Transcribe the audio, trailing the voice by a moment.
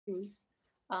issues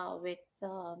with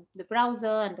the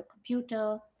browser and the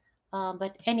computer.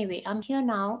 But anyway, I'm here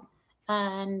now,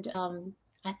 and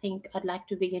I think I'd like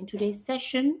to begin today's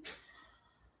session.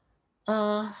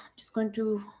 Just going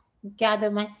to gather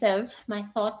myself, my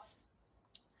thoughts.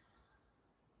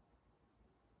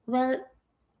 Well,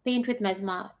 Paint with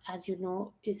Mesma, as you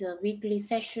know, is a weekly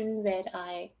session where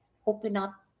I open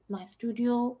up my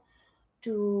studio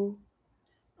to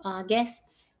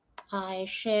guests. I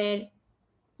share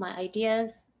my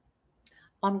ideas,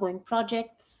 ongoing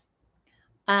projects,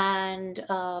 and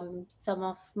some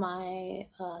of my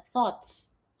thoughts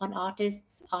on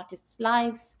artists'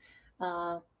 lives,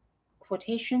 uh,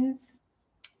 quotations,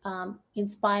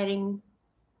 inspiring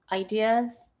ideas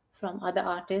from other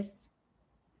artists,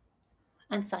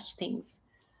 and such things.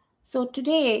 So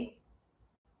today,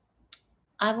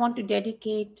 I want to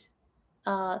dedicate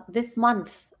this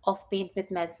month of Paint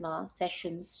with Mesma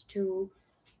sessions to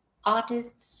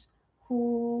artists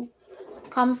who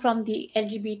come from the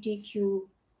LGBTQ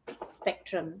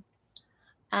spectrum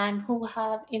and who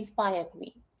have inspired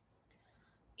me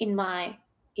in my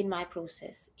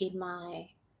process, in my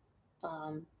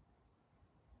um,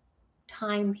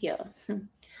 time here,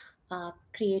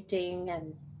 creating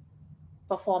and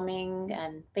performing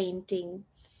and painting.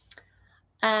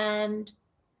 And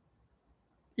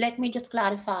let me just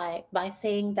clarify by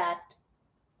saying that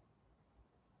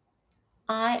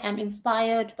I am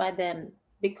inspired by them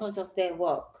because of their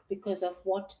work, because of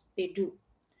what they do.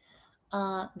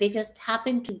 They just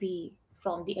happen to be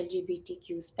from the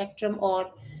LGBTQ spectrum,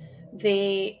 or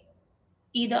they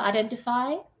either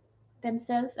identify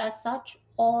themselves as such,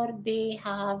 or they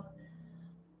have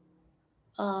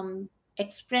um,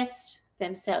 expressed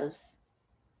themselves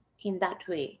in that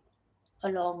way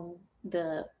along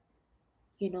the,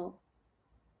 you know,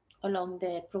 along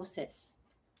their process,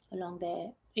 along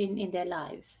their in their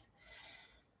lives.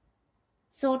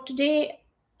 So today,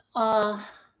 uh,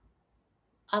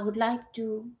 I would like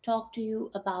to talk to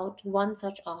you about one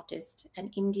such artist,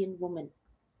 an Indian woman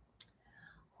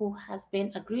who has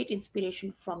been a great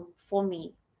inspiration for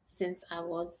me since I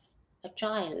was a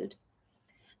child,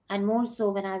 and more so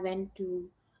when I went to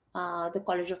the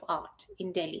College of Art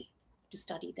in Delhi to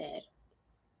study there.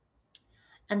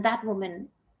 And that woman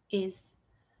is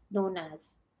known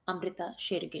as Amrita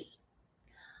Shergill.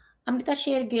 Amrita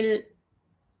Shergill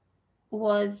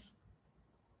was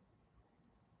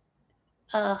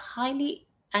a highly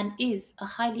and is a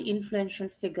highly influential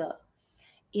figure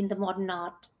in the modern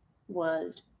art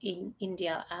world in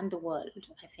India and the world,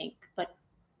 I think. But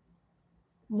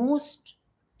most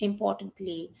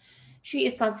importantly, she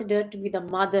is considered to be the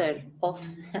mother of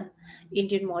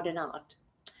Indian modern art.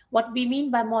 What we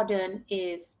mean by modern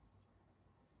is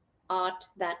art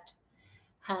that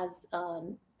has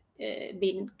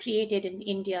been created in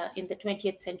India in the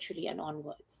 20th century and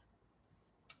onwards,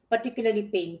 particularly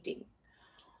painting.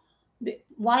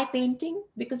 Why painting?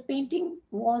 Because painting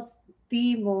was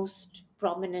the most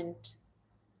prominent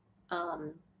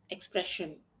um,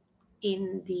 expression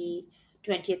in the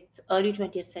early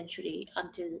 20th century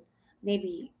until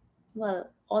maybe, well,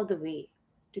 all the way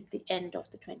to the end of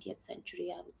the 20th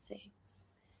century, I would say.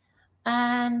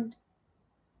 And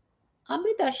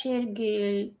Amrita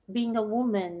Shergill, being a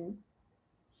woman,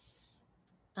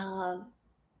 uh,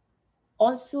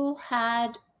 also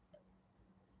had,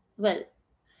 well,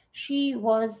 she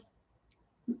was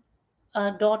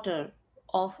a daughter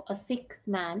of a Sikh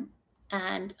man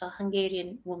and a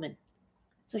Hungarian woman.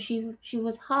 So she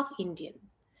was half Indian.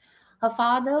 Her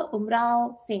father,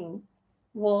 Umrao Singh,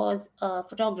 was a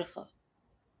photographer,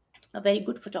 a very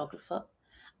good photographer.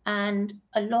 And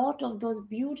a lot of those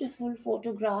beautiful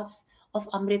photographs of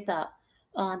Amrita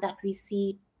that we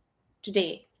see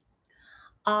today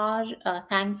are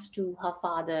thanks to her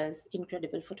father's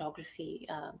incredible photography.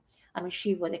 I mean,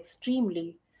 she was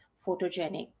extremely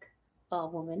photogenic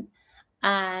woman,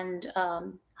 and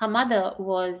her mother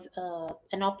was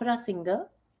an opera singer,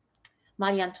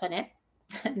 Marie Antoinette,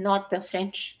 not the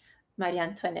French Marie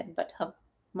Antoinette, but her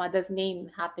mother's name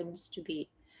happens to be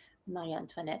Marie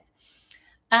Antoinette.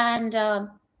 And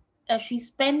she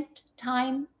spent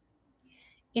time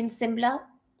in Simla,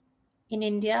 in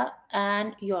India,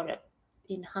 and Europe,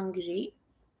 in Hungary,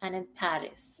 and in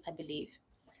Paris, I believe.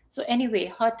 So,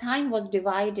 anyway, her time was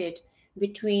divided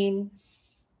between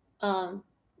um,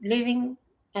 living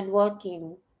and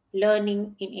working,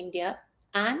 learning in India,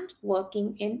 and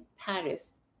working in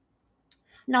Paris.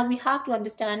 Now, we have to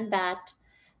understand that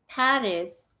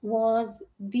Paris was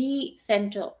the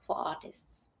center for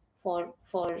artists, for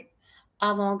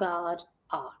avant-garde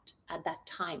art at that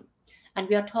time. And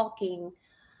we are talking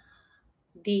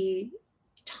the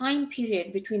time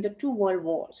period between the two world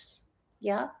wars.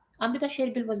 Yeah, Amrita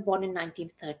Shergill was born in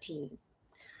 1913,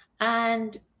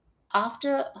 and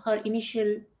after her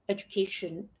initial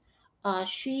education,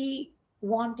 she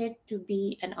wanted to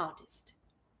be an artist.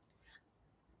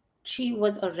 She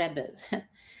was a rebel.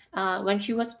 When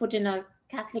she was put in a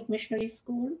Catholic missionary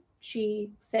school,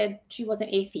 she said she was an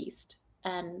atheist,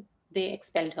 and they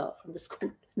expelled her from the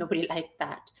school. Nobody liked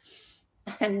that,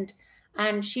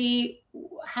 and she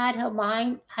had a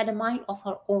mind of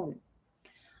her own.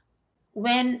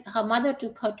 When her mother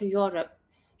took her to Europe,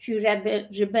 she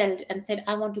rebelled and said,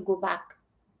 "I want to go back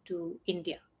to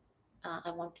India.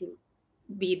 I want to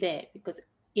be there," because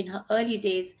in her early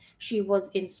days she was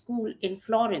in school in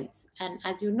Florence, and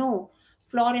as you know,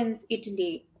 Florence,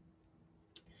 Italy,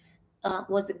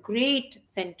 was a great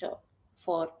center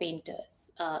for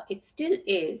painters. It still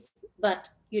is, but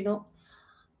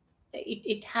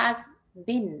it has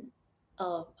been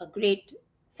a great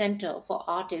center for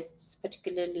artists,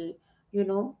 particularly,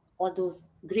 all those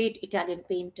great Italian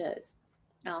painters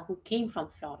who came from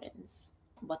Florence,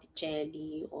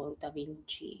 Botticelli or Da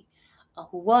Vinci,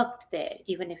 who worked there,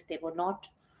 even if they were not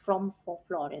from for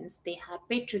Florence, they had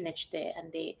patronage there,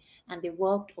 and they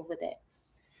worked over there.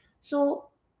 So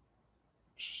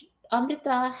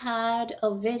Amrita had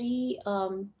a very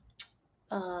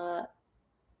uh,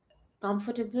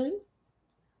 comfortable,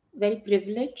 very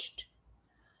privileged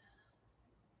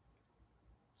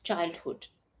childhood.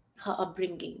 Her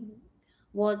upbringing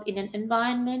was in an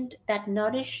environment that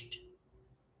nourished,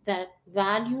 that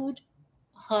valued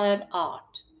her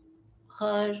art,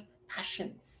 her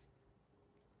passions.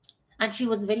 And she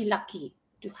was very lucky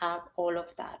to have all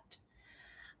of that.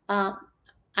 Uh,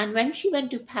 and when she went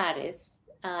to Paris,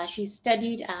 she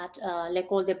studied at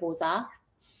L'École des Beaux-Arts.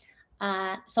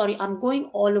 Sorry, I'm going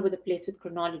all over the place with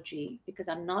chronology because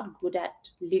I'm not good at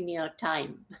linear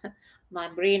time. My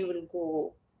brain will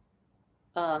go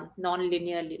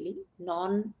non-linearly.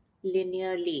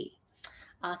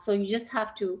 So you just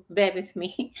have to bear with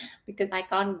me because I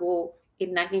can't go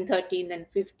in 1913, then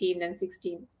 15, then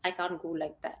 16. I can't go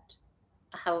like that.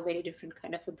 I have a very different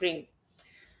kind of a brain.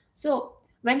 So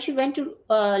when she went to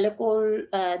l'École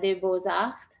des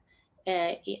Beaux-Arts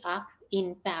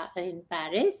in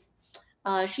Paris,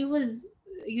 she was,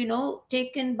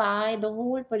 taken by the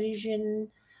whole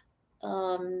Parisian,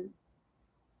 um,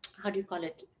 how do you call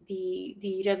it,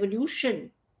 the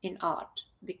revolution in art,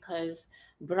 because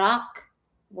Braque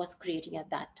was creating at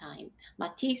that time,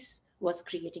 Matisse was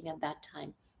creating at that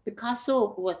time,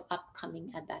 Picasso was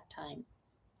upcoming at that time,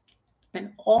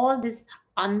 and all this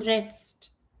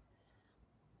unrest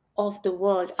of the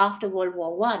world after World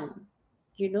War One,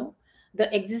 you know,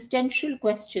 the existential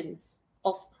questions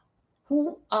of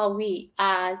who are we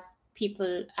as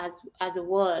people, as a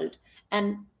world,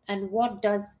 and what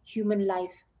does human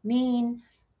life mean,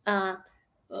 uh,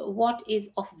 what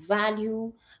is of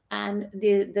value, and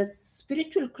the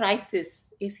spiritual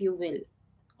crisis, if you will,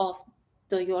 of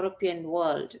the European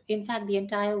world, in fact the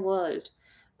entire world.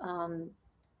 um,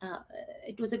 uh,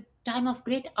 it was a time of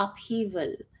great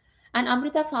upheaval, and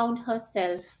Amrita found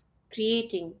herself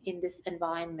creating in this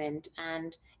environment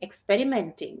and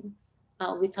experimenting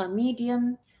with her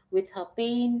medium, with her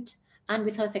paint, and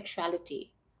with her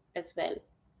sexuality as well.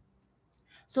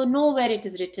 So, nowhere it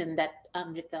is written that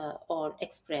Amrita, or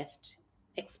expressed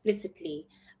explicitly,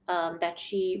 that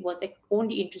she was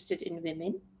only interested in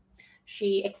women.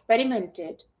 She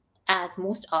experimented as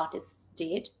most artists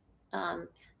did. Um,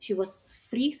 she was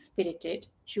free spirited.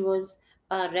 She was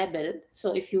a rebel.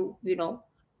 So, if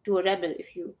to a rebel,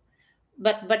 if you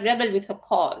but rebel with a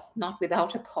cause, not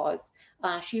without a cause.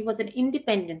 She was an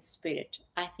independent spirit.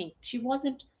 I think she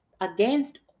wasn't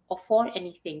against or for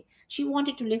anything. She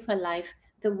wanted to live her life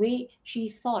the way she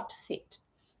thought fit,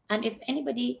 and if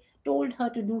anybody told her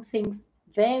to do things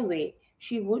their way,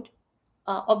 she would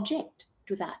object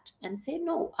to that and say,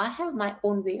 "No, I have my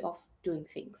own way of doing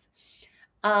things."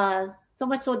 So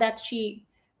much so that she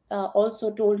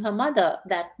also told her mother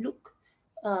that, look,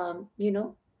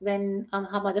 when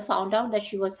her mother found out that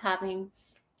she was having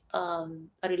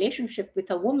a relationship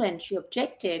with a woman, she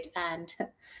objected, and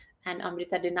and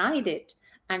Amrita denied it.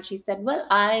 And she said, "Well,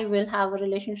 I will have a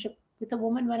relationship with a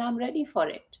woman when I'm ready for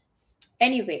it."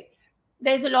 Anyway,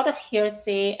 there's a lot of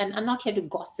hearsay, and I'm not here to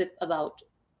gossip about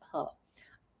her.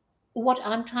 What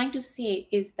I'm trying to say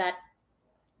is that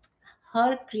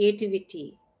her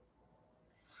creativity,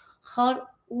 her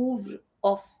oeuvre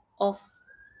of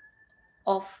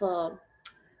of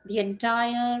the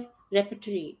entire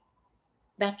repertoire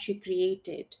that she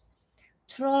created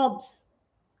throbs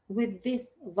with this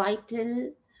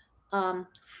vital,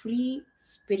 free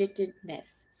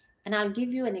spiritedness. And I'll give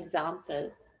you an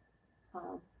example.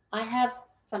 Um, I have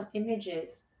some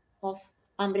images of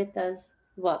Amrita's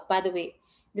work. By the way,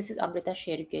 this is Amrita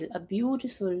Shergill, a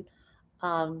beautiful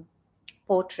um,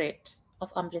 portrait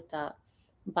of Amrita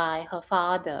by her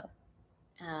father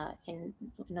in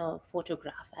a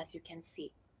photograph, as you can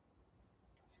see.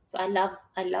 So I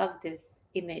love this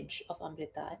image of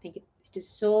Amrita. I think it is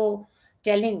so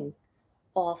telling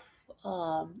of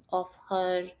of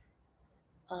her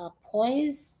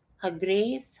poise, her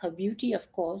grace, her beauty,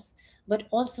 of course, but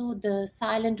also the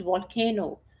silent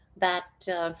volcano that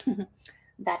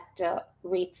that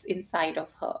waits inside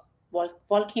of her.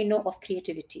 Volcano of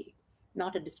creativity,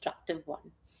 not a destructive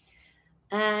one.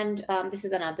 And this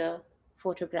is another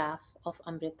photograph of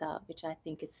Amrita, which I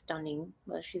think is stunning.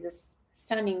 Well, she's a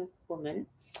stunning woman.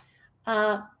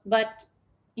 But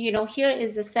here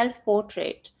is a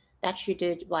self-portrait that she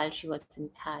did while she was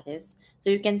in Paris. So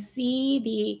you can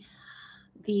see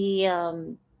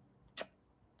the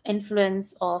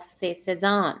influence of, say,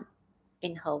 Cézanne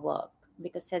in her work,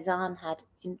 because Cézanne had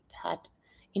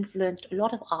influenced a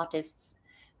lot of artists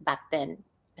back then,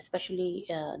 especially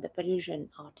the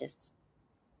Parisian artists.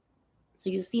 So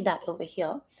you see that over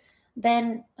here.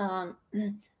 Then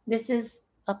this is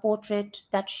a portrait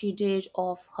that she did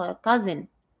of her cousin,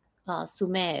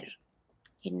 Sumer,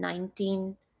 in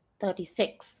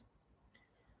 1936.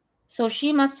 So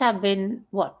she must have been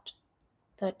what,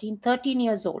 13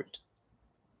 years old.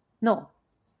 No,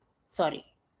 sorry,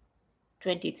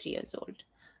 23 years old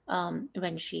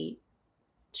when she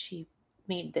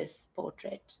made this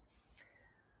portrait.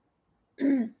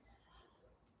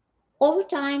 Over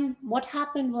time, what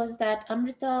happened was that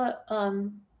Amrita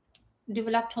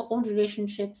developed her own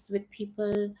relationships with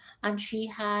people, and she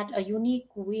had a unique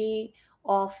way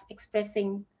of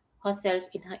expressing herself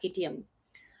in her idiom.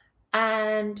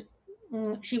 And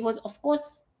she was, of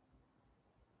course,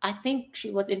 I think she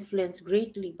was influenced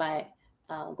greatly by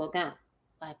Gauguin,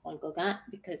 by Paul Gauguin,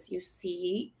 because you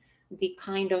see the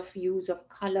kind of use of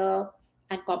color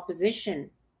and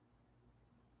composition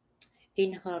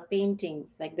in her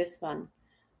paintings, like this one.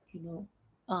 You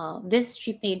know, this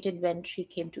she painted when she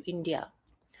came to India,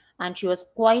 and she was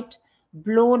quite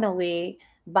blown away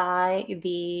by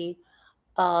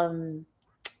um,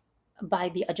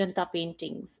 the Ajanta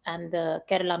paintings and the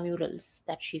Kerala murals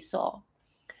that she saw,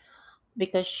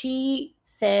 because she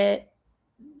said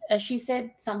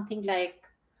something like,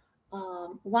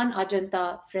 one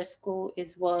Ajanta fresco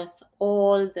is worth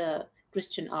all the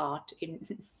Christian art in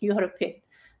European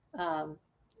um,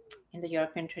 in the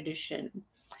European tradition.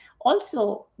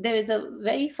 Also, there is a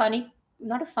very funny,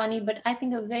 not a funny, but I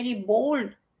think a very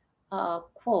bold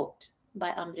quote by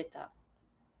Amrita,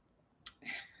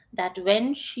 that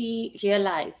when she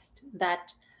realized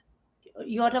that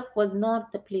Europe was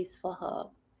not the place for her,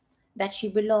 that she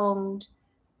belonged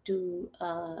to,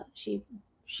 she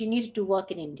needed to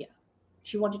work in India.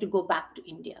 She wanted to go back to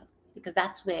India because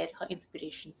that's where her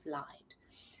inspirations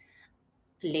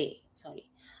lay. Sorry,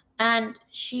 and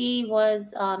she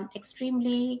was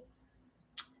extremely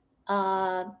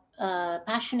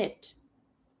passionate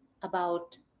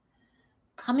about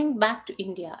coming back to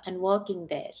India and working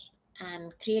there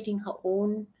and creating her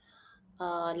own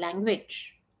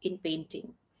language in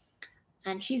painting.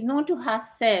 And she's known to have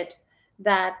said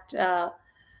that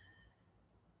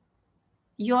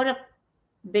Europe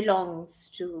belongs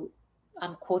to,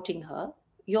 I'm quoting her,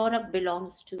 Europe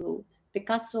belongs to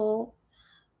Picasso,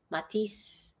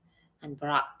 Matisse, and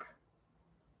Braque,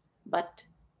 but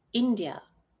India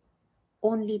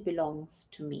only belongs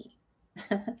to me.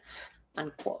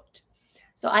 Unquote.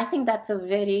 So I think that's a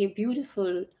very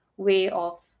beautiful way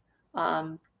of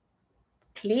um,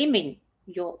 claiming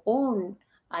your own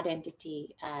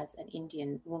identity as an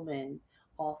Indian woman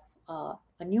of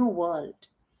a new world,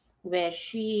 where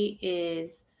she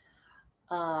is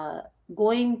uh,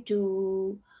 going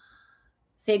to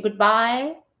say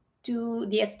goodbye to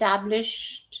the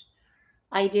established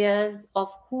ideas of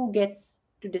who gets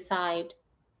to decide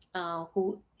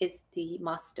who is the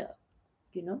master,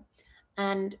 you know.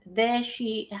 And there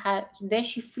she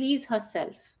frees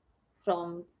herself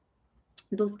from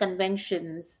those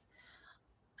conventions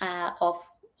of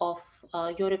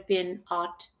European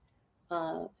art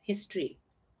history,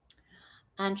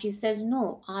 and she says,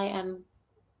 "No, I'm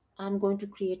going to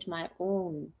create my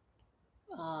own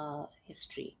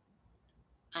history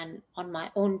and on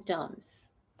my own terms."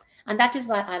 And that is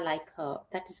why I like her.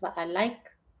 That is why I like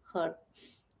her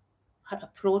her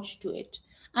approach to it.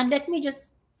 And let me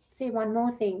just say one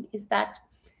more thing: is that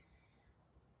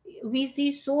we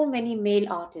see so many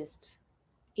male artists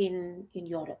in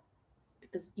Europe,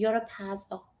 because Europe has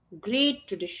a great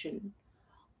tradition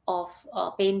of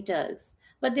painters,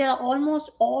 but they are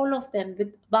almost all of them,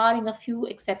 with barring a few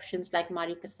exceptions like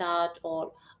Marie Cassatt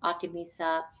or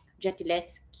Artemisa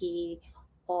Gentileschi,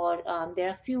 or there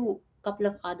are a few couple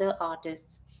of other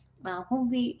artists whom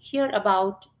we hear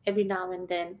about every now and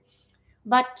then.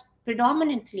 But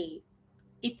predominantly,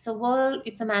 it's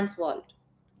a man's world,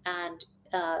 and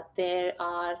there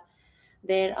are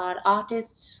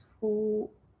artists who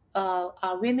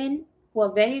are women who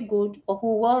are very good, or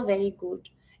who were very good,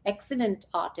 excellent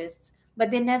artists, but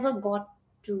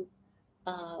to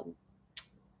um,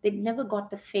 they never got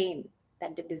the fame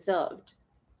that they deserved,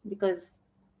 because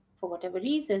for whatever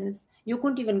reasons you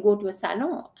couldn't even go to a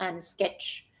salon and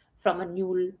sketch from a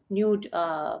nude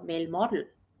male model,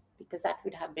 because that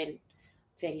would have been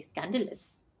very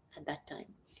scandalous at that time.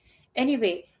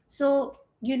 Anyway, so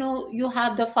you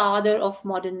have the father of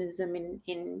modernism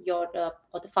in Europe,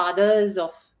 or the fathers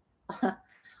of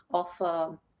of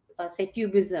say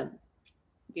cubism.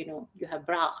 You have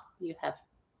Braque, you have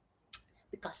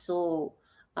Picasso,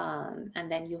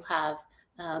 and then you have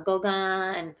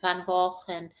Gauguin and Van Gogh,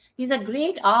 and these are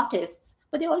great artists,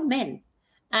 but they're all men.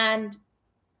 And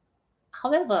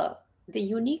however, the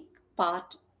unique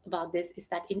part about this is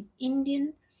that in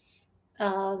Indian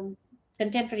um,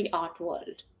 contemporary art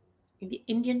world, in the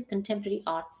Indian contemporary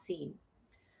art scene,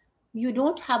 you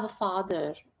don't have a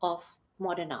father of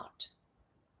modern art,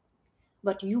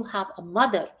 but you have a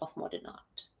mother of modern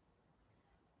art,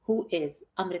 who is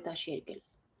Amrita Shergill.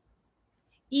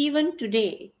 Even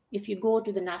today, if you go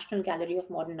to the National Gallery of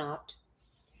Modern Art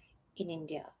in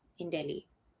India, in Delhi,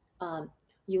 um,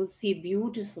 you'll see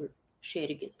beautiful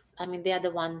Shergills. I mean, they are the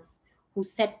ones who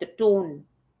set the tone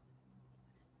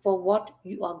for what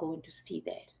you are going to see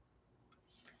there.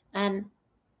 And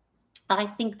I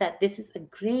think that this is a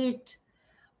great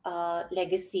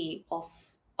legacy of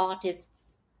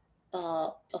artists,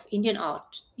 of Indian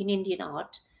art, in Indian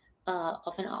art,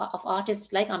 of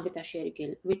artists like Amrita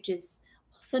Shergill, which is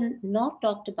often not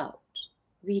talked about.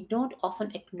 We don't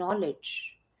often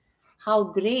acknowledge how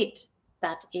great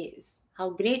that is,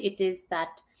 how great it is that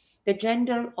the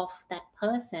gender of that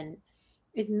person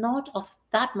is not of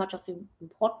that much of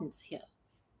importance here,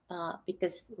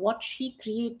 because what she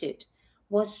created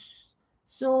was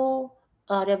so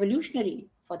revolutionary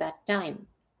for that time.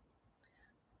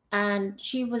 And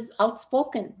she was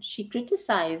outspoken. She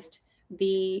criticized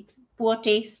the poor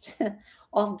taste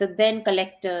of the then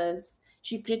collectors.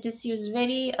 She was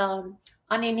very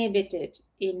uninhibited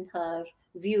in her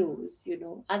views,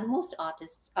 as most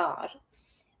artists are,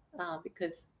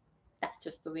 because that's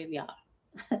just the way we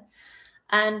are.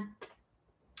 And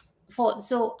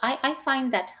I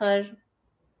find that her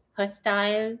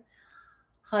style,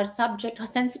 her subject, her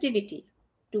sensitivity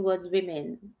towards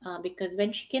women, because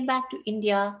when she came back to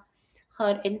India,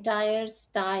 her entire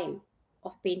style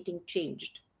of painting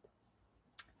changed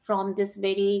from this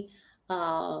very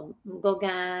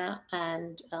Gauguin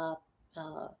and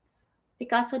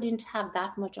Picasso didn't have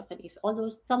that much of an effect, although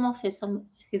some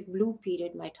his blue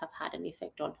period might have had an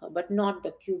effect on her, but not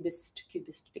the cubist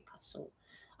Picasso.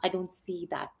 I don't see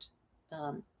that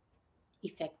um,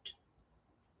 effect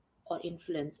or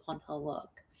influence on her work.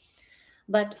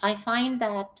 But I find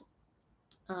that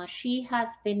she has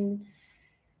been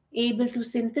able to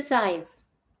synthesize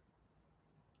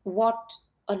what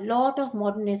a lot of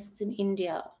modernists in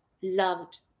India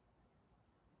loved,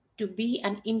 to be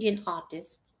an Indian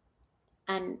artist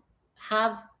and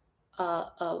have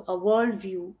a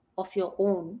worldview of your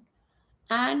own,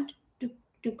 and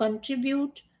to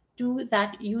contribute to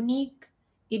that unique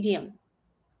idiom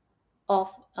of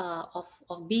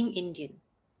being Indian.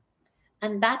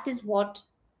 And that is what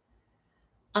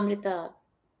Amrita,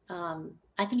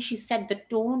 I think she set the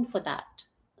tone for that.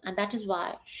 And that is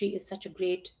why she is such a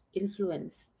great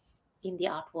influence in the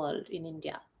art world in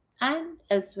India and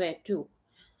elsewhere too.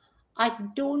 I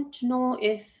don't know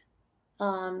if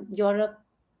Europe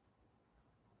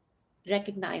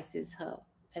recognizes her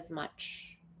as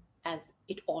much as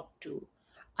it ought to.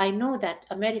 I know that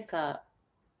America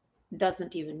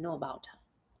doesn't even know about her.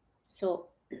 So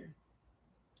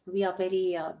we are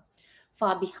very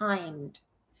far behind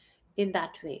in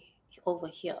that way over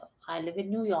here. I live in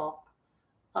New York,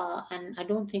 and I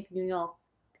don't think New York,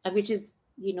 which is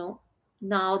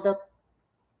now the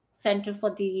center for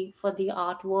the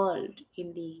art world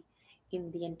in the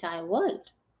entire world.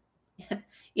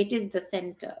 It is the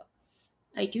center.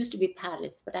 It used to be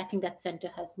Paris, but I think that center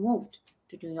has moved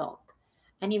to New York,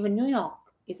 and even New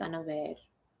York is unaware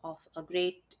of a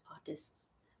great artist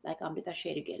like Amrita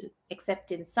Shergill,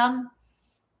 except in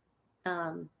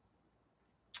um,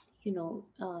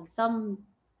 some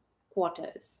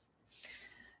quarters.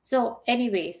 So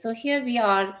anyway, so here we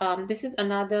are. This is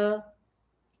another.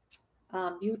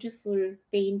 a beautiful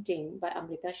painting by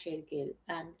Amrita Shergill,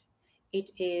 and it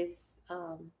is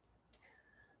a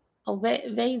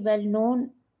very well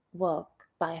known work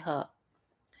by her.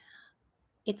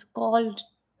 It's called,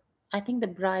 I think, The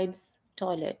Bride's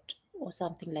Toilet or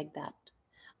something like that.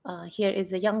 Here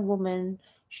is a young woman.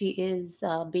 She is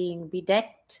being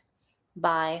bedecked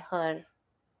by her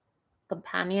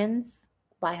companions,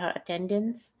 by her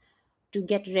attendants, to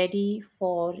get ready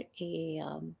for a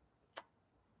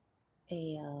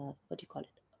what do you call it?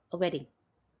 A wedding.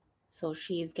 So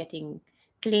she is getting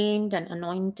cleaned and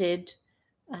anointed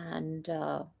and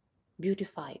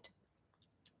beautified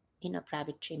in a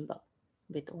private chamber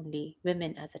with only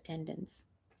women as attendants.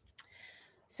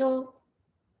 So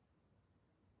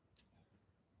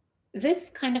this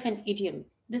kind of an idiom,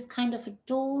 this kind of a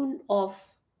tone of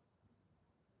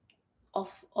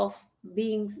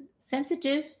being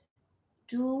sensitive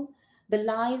to the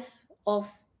lives of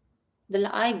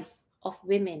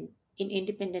women in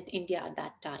independent India at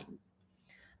that time,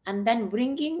 and then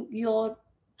bringing your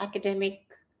academic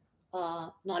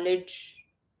knowledge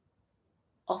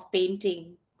of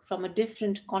painting from a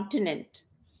different continent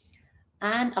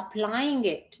and applying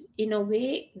it in a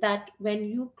way that when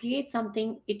you create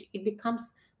something, it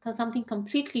becomes something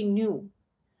completely new,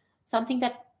 something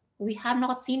that we have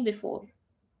not seen before.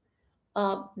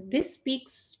 This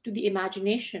speaks to the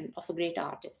imagination of a great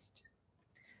artist,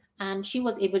 and she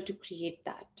was able to create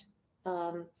that.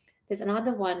 There's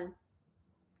another one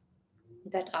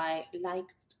that I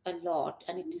liked a lot,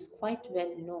 and it is quite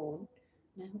well known.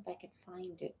 And I hope I can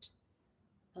find it.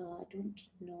 I don't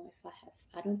know if I have.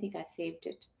 I don't think I saved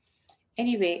it.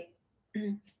 Anyway,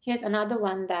 here's another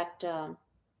one that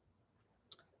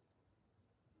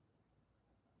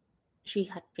she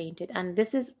had painted, and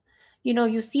this is,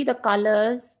 you see the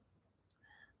colors,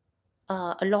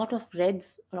 a lot of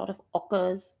reds, a lot of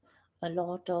ochres, a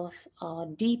lot of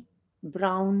deep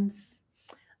browns,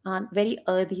 very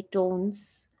earthy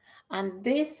tones. And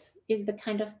this is the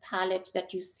kind of palette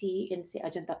that you see in, say,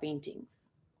 Ajanta paintings,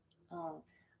 uh,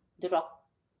 the rock,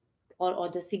 or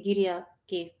the Sigiriya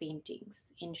cave paintings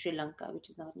in Sri Lanka, which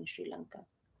is not in Sri Lanka.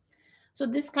 So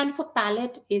this kind of a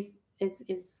palette is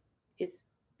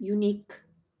unique,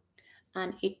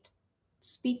 and it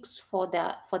speaks for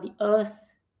the earth,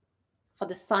 for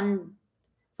the sun,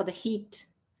 for the heat,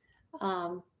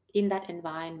 um, in that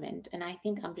environment. And I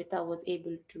think Amrita was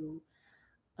able to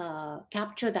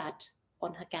capture that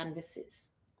on her canvases,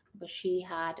 because she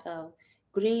had a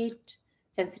great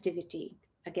sensitivity.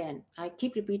 Again, I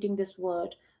keep repeating this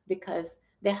word because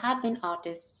there have been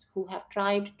artists who have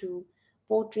tried to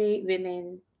portray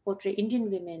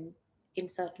Indian women in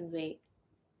certain way,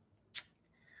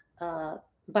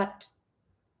 but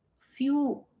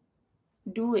few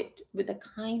do it with the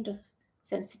kind of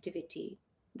sensitivity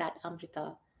that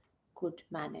Amrita could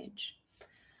manage.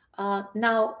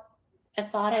 Now, as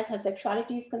far as her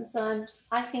sexuality is concerned,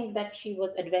 I think that she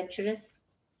was adventurous.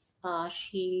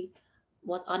 She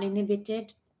was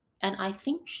uninhibited, and I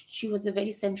think she was a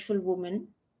very sensual woman.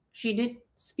 She did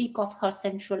speak of her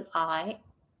sensual eye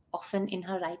often in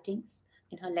her writings,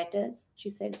 in her letters. She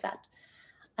says that.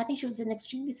 I think she was an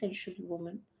extremely sensual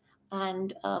woman,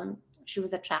 and she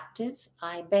was attractive.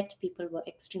 I bet people were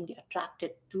extremely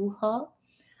attracted to her,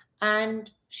 and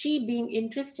she, being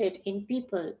interested in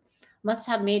people, must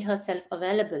have made herself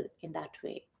available in that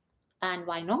way. And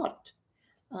why not?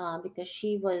 Because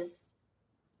she was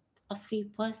a free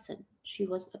person. She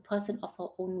was a person of her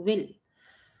own will.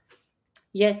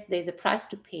 Yes, there's a price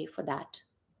to pay for that.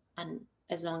 And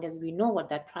as long as we know what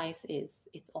that price is,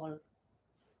 it's all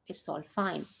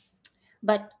fine.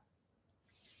 But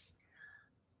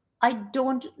I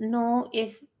don't know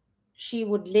if she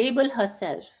would label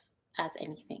herself as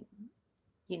anything.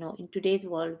 In today's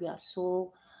world, we are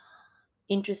so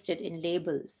interested in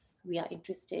labels. We are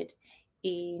interested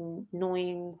in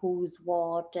knowing who's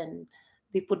what, and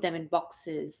we put them in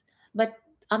boxes. But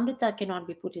Amrita cannot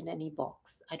be put in any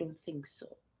box. I don't think so.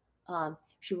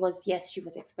 Yes, she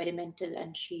was experimental,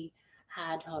 and she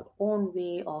had her own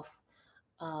way of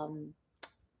um,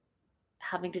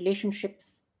 having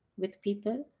relationships with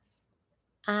people.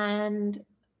 And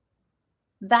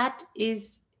that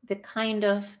is the kind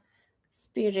of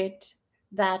spirit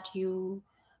that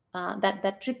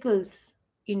that trickles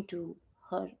into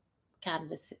her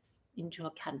into her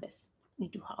canvas,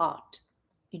 into her art,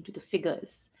 into the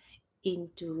figures,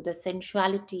 into the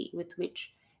sensuality with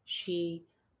which she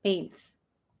paints,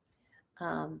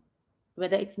 um,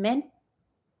 whether it's men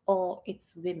or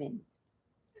it's women.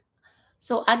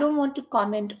 So I don't want to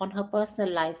comment on her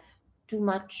personal life too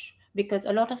much, because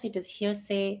a lot of it is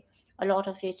hearsay, a lot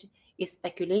of it is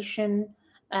speculation,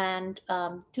 And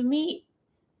to me,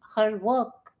 her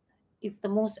work is the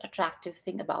most attractive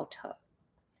thing about her.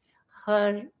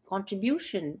 Her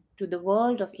contribution to the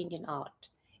world of Indian art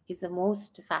is the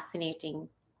most fascinating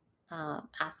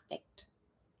aspect.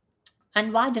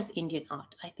 And why does Indian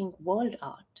art? I think world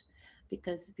art,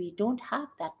 because we don't have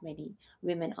that many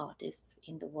women artists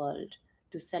in the world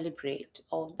to celebrate,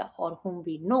 or whom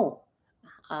we know,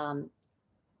 um,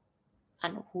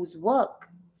 and whose work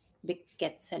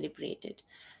gets celebrated.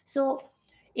 So,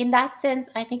 in that sense,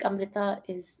 I think Amrita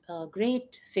is a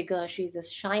great figure. She's a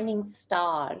shining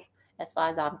star as far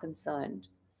as I'm concerned,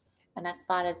 and as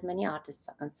far as many artists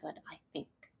are concerned, I think.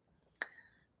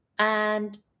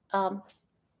 And um,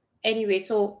 anyway,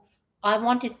 so I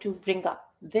wanted to bring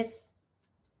up this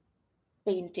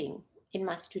painting in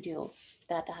my studio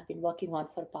that I have been working on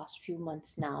for the past few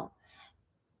months now.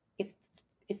 It's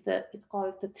it's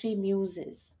called the Three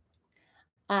Muses,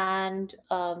 and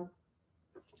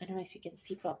I don't know if you can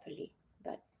see properly,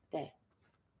 but there,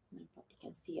 you probably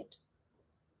can see it.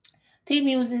 Three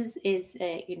Muses is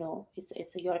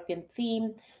it's a European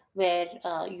theme where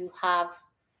you have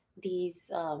these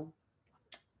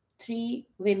three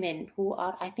women who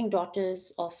are, I think,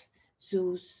 daughters of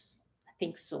Zeus. I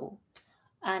think so,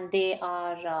 and they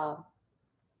are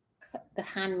the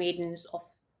handmaidens of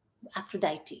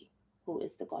Aphrodite, who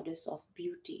is the goddess of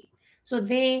beauty. So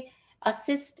they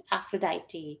assist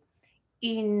Aphrodite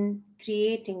in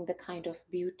creating the kind of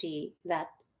beauty that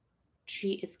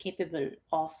she is capable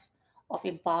of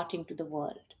imparting to the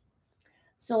world.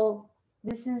 So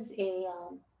this is a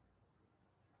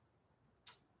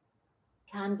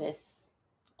canvas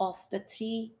of the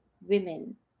three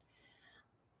women.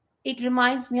 It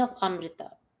reminds me of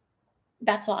Amrita.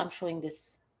 That's why I'm showing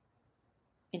this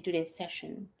in today's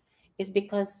session, is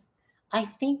because I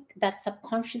think that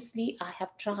subconsciously I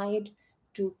have tried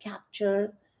to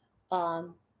capture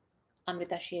um,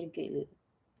 Amrita Shergill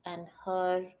and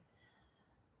her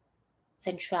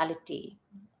sensuality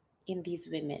in these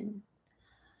women.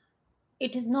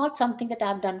 It is not something that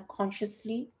I've done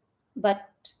consciously, but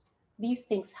these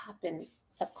things happen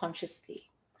subconsciously.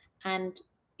 And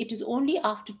it is only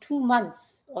after 2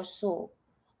 months or so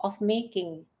of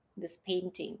making this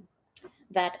painting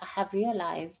that I have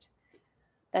realized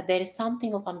that there is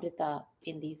something of Amrita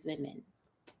in these women.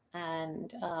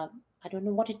 And I don't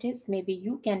know what it is. Maybe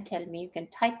you can tell me. You can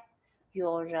type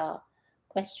your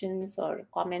questions or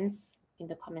comments in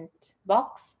the comment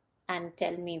box and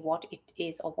tell me what it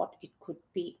is or what it could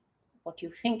be, what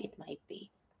you think it might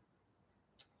be.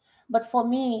 But for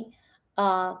me,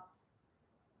 uh,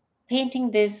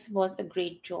 painting this was a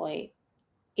great joy.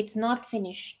 It's not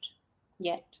finished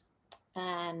yet,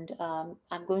 and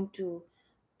I'm going to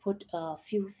put a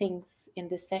few things in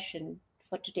this session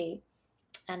for today,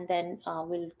 and then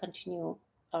we'll continue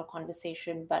our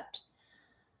conversation. But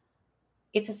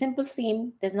it's a simple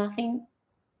theme, there's nothing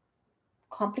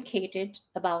complicated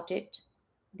about it.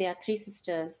 There are three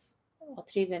sisters or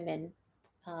three women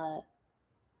uh,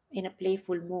 in a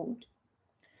playful mood.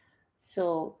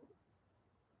 So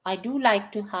I do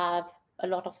like to have a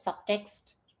lot of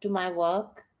subtext to my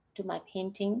work, to my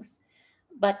paintings,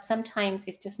 but sometimes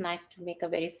it's just nice to make a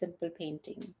very simple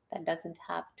painting that doesn't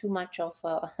have too much of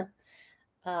a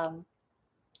um,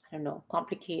 I don't know,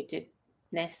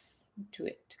 complicatedness to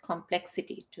it,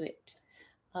 complexity to it.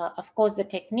 Of course, the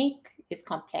technique is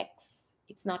complex.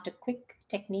 It's not a quick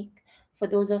technique. For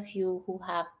those of you who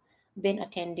have been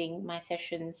attending my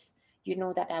sessions, you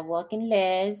know that I work in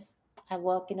layers. I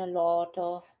work in a lot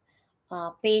of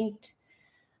paint,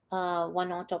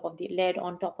 one on top of the layered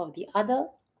on top of the other.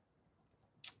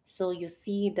 So you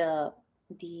see the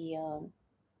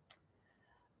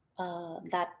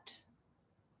that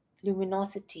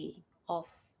luminosity of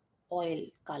oil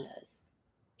colors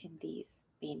in these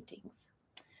paintings.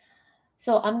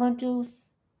 So I'm going to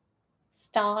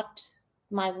start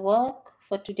my work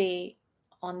for today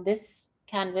on this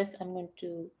canvas. I'm going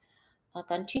to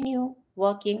continue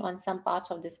working on some parts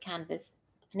of this canvas.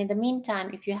 And in the meantime,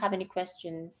 if you have any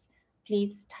questions,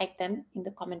 please type them in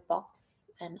the comment box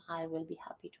and I will be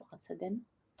happy to answer them.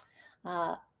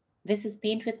 Uh, this is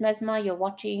Paint with Mesma. You're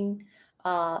watching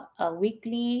a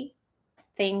weekly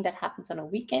thing that happens on a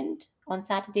weekend. On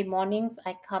Saturday mornings,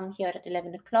 I come here at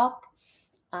 11 o'clock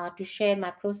to share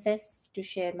my process, to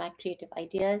share my creative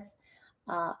ideas.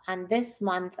 And this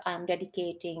month, I'm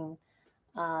dedicating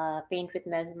Paint with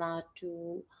Mesma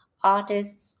to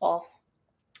artists of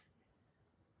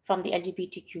from the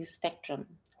LGBTQ spectrum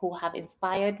who have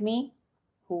inspired me,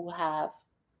 who have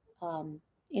um,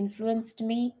 influenced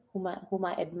me, whom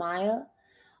I admire,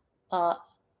 uh,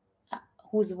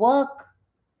 whose work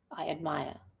I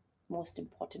admire, most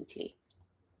importantly.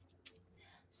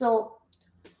 So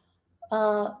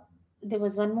uh, there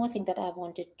was one more thing that I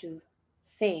wanted to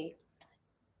say,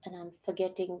 and I'm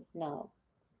forgetting now.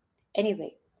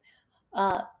 Anyway,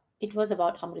 uh, it was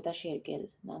about Amrita Shergill.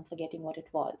 Now I'm forgetting what it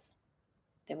was.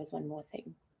 There was one more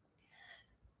thing.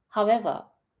 However,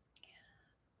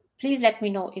 please let me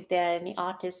know if there are any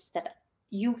artists that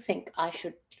you think I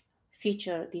should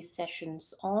feature these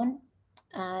sessions on,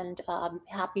 and I'll be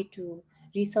happy to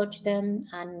research them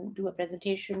and do a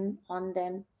presentation on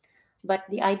them. But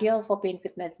the idea for Paint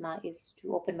with Mesma is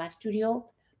to open my studio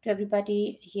to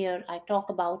everybody. Here I talk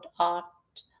about art,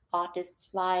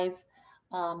 artists' lives,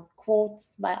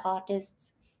 quotes by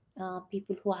artists,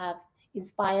 people who have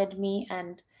inspired me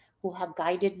and who have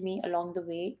guided me along the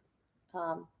way.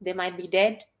 They might be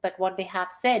dead, but what they have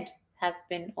said has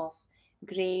been of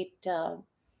great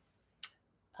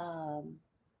um,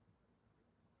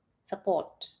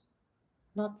 support,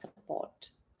 not support,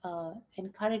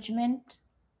 encouragement.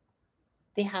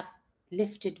 They have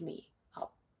lifted me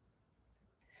up.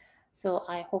 So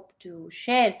I hope to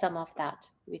share some of that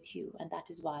with you, and that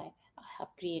is why I have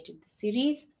created the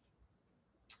series.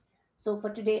 So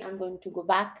for today, I'm going to go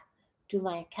back to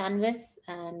my canvas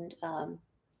and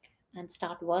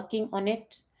start working on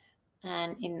it.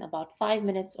 And in about 5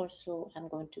 minutes or so, I'm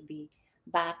going to be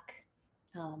back.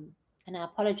 Um, and I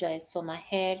apologize for my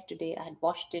hair today. I had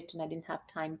washed it and I didn't have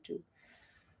time to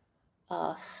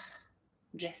uh,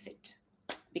 dress it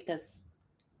because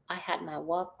I had my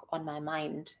work on my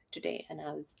mind today and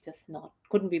I was just not,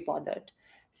 couldn't be bothered.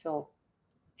 So,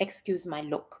 excuse my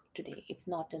look today. It's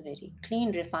not a very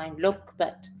clean, refined look,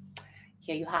 but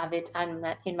here you have it. I'm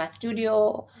in my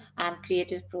studio and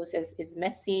creative process is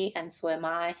messy and so am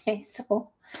I.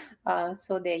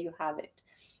 So there you have it.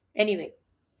 Anyway,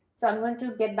 so I'm going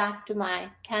to get back to my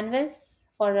canvas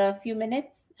for a few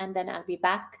minutes and then I'll be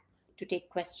back to take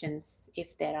questions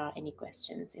if there are any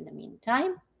questions in the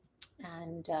meantime.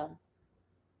 And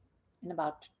in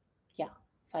about, yeah,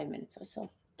 5 minutes or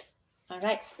so. All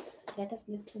right, let us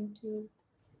listen to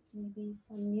maybe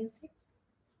some music.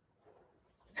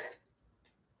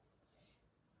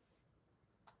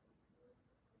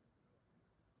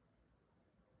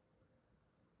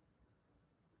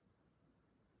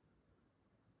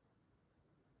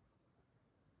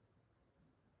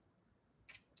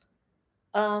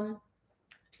 Um,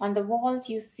 on the walls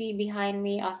you see behind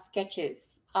me are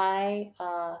sketches. I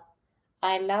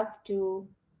love to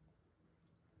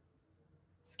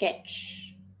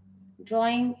sketch.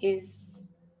 Drawing is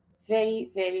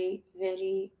very, very,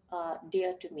 very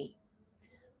dear to me.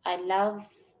 I love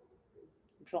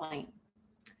drawing,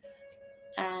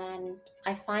 and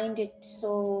I find it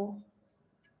so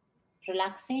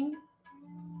relaxing,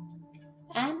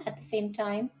 and at the same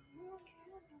time,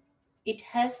 it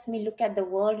helps me look at the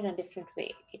world in a different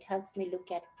way. It helps me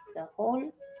look at the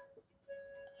whole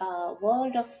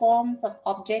world of forms of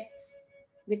objects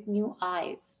with new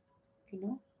eyes, you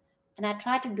know. And I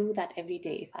try to do that every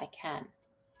day if I can.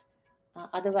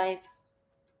 Otherwise,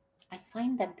 I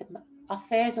find that the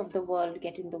affairs of the world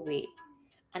get in the way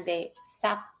and they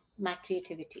sap my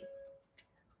creativity.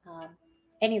 Um,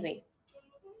 anyway,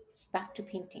 back to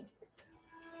painting.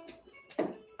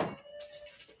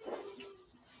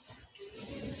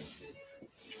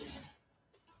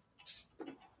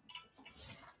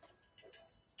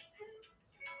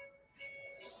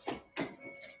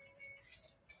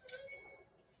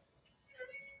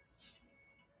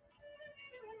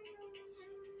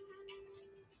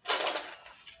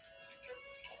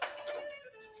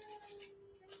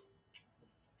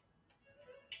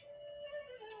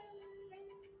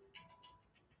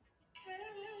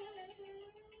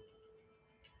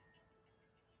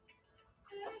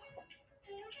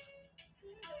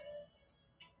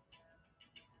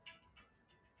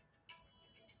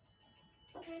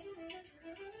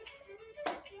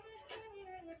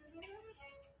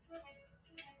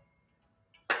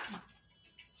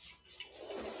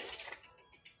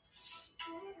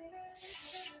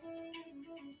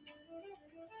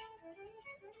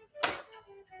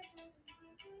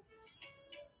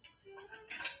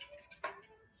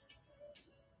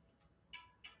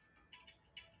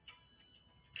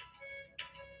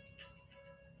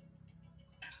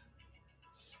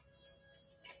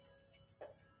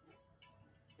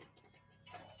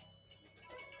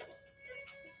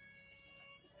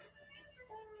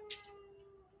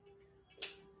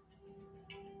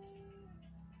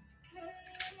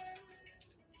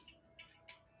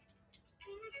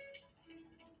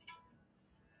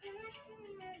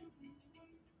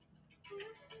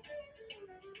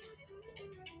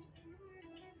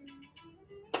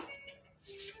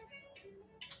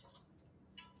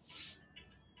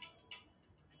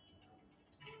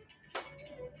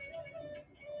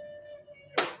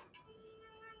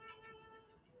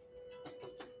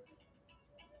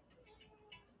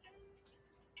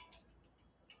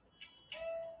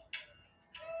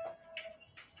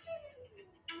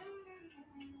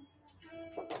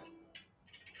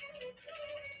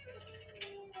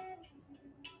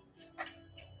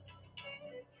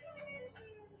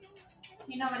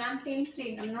 When I'm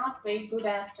painting, I'm not very good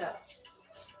at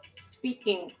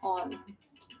speaking on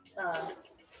uh,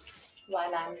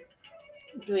 while I'm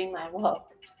doing my work.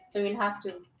 So you'll have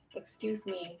to excuse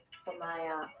me for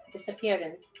my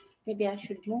disappearance. Maybe I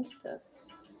should move the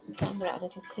camera a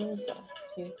little closer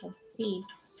so you can see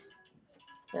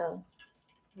the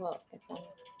work as I'm.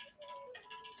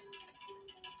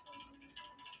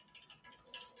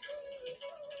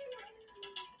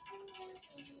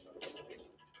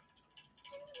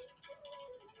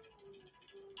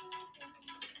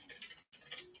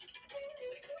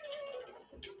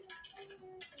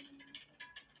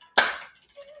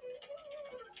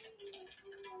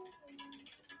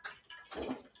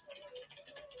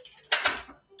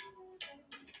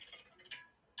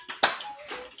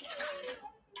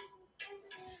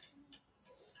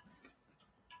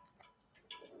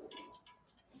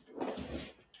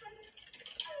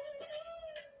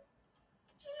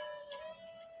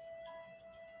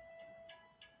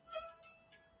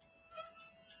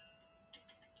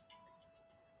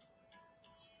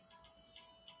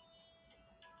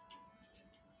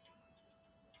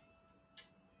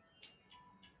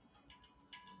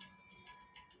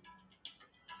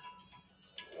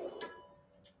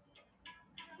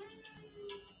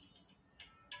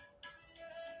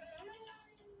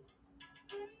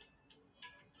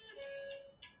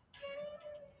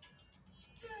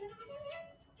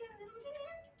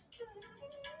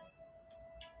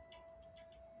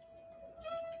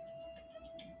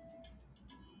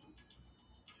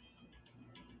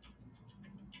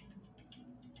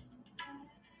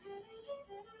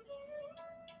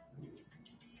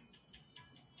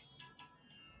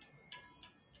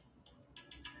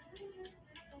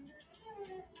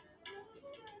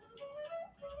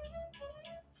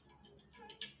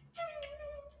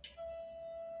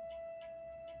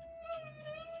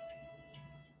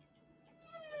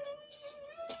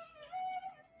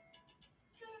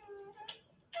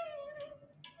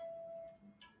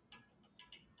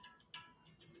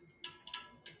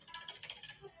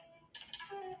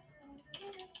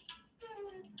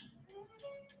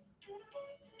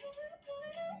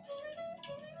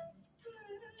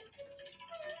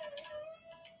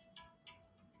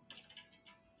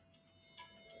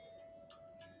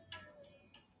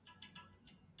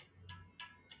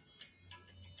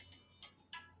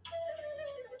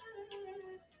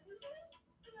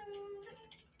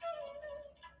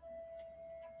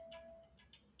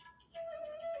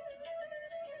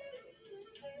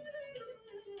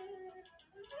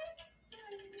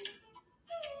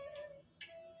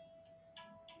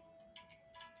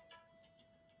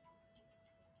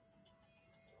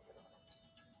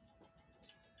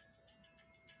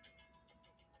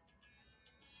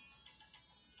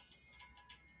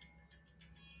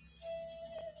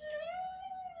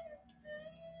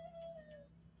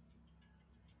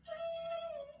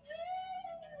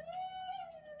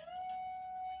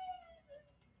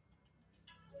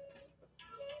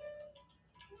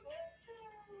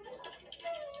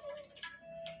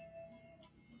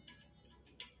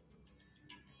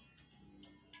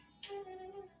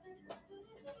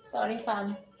 Sorry if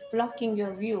I'm blocking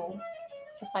your view.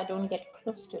 If I don't get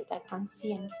close to it, I can't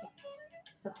see anything.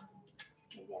 So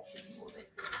maybe I should move it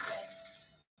this way.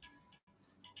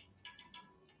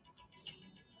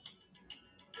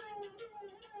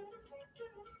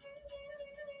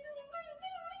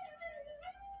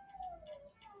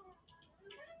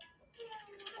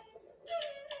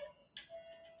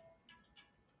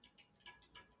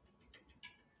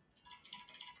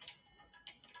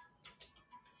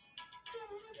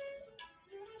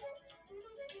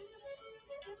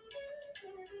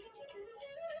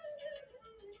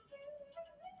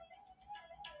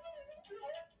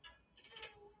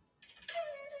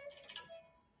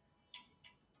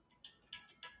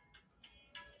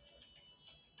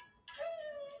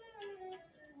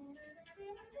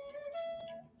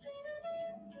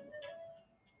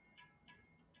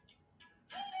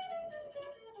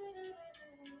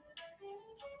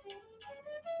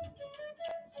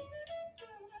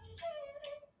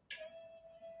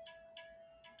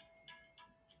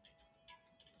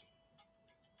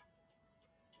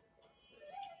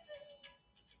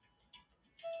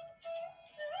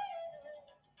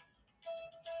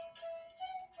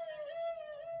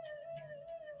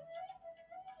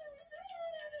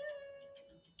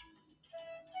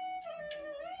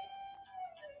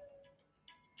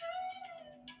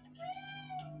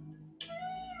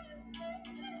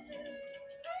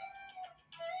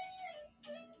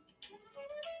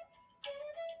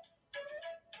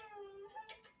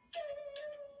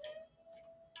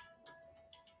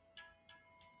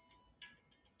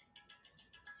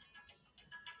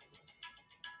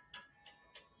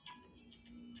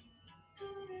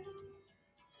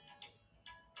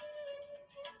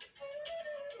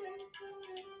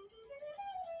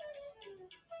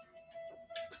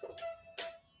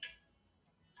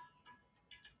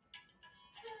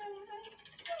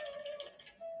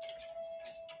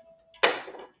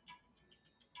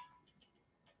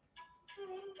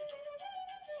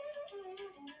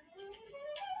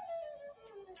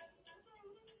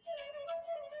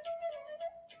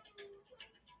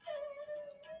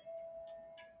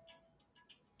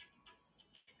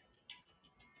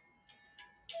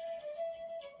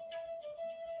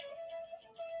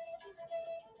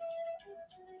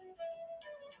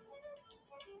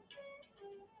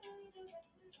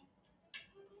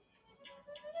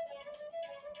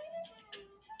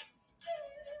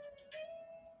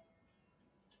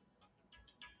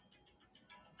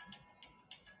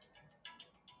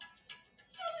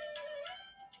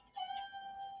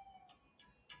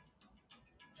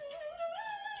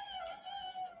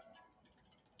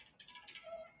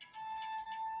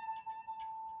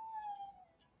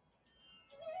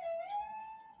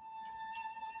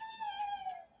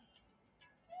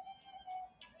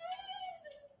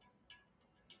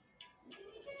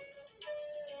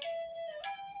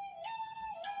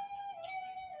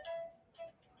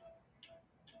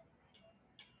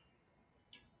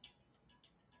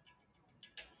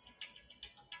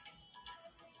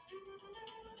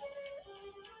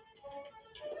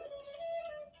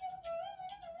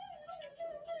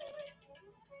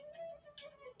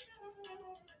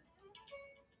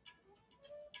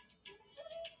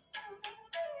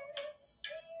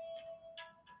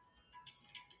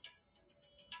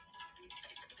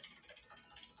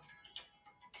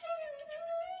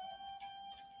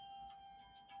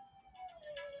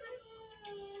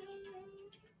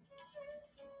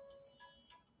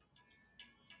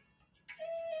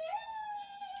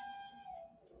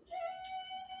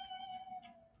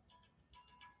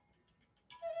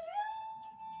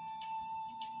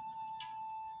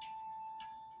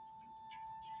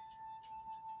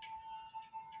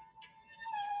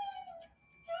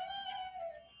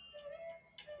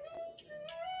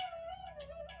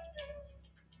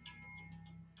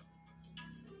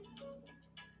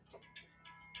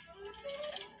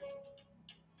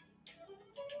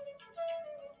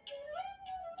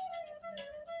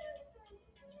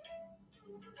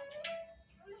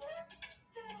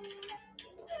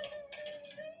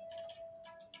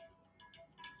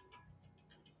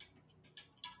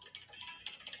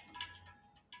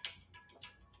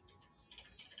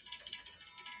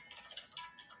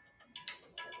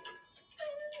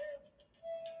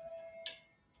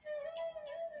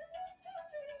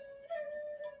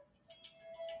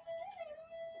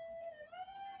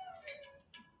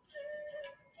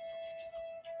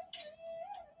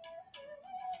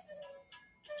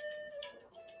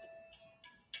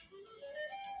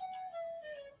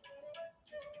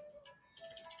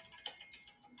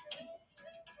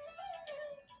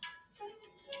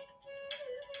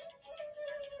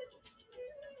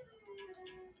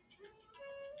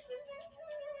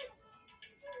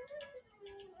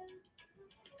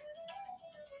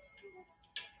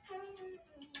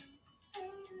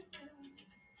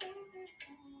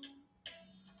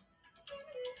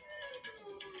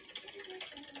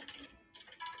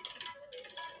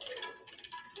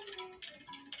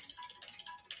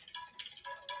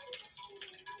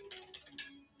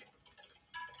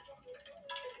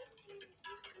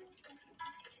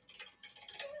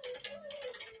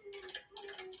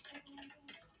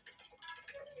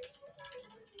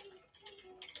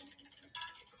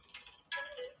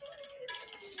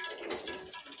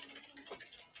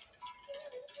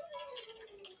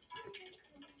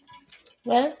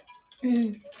 Well,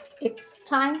 it's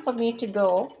time for me to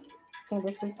go. I think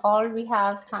this is all we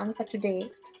have time for today.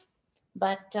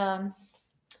 But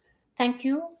thank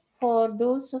you for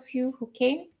those of you who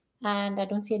came. And I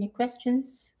don't see any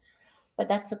questions, but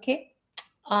that's okay.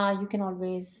 You can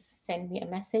always send me a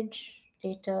message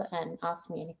later and ask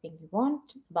me anything you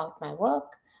want about my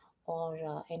work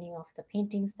or any of the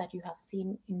paintings that you have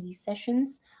seen in these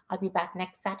sessions. I'll be back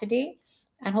next Saturday,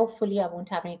 and hopefully, I won't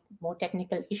have any more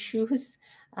technical issues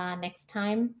next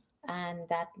time, and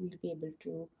that we'll be able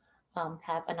to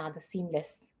have another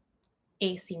seamless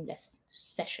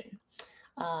session.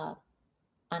 Uh,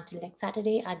 until next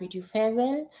Saturday, I bid you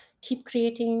farewell. Keep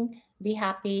creating, be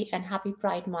happy, and happy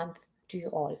Pride Month to you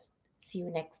all. See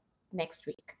you next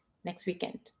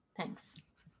weekend. Thanks.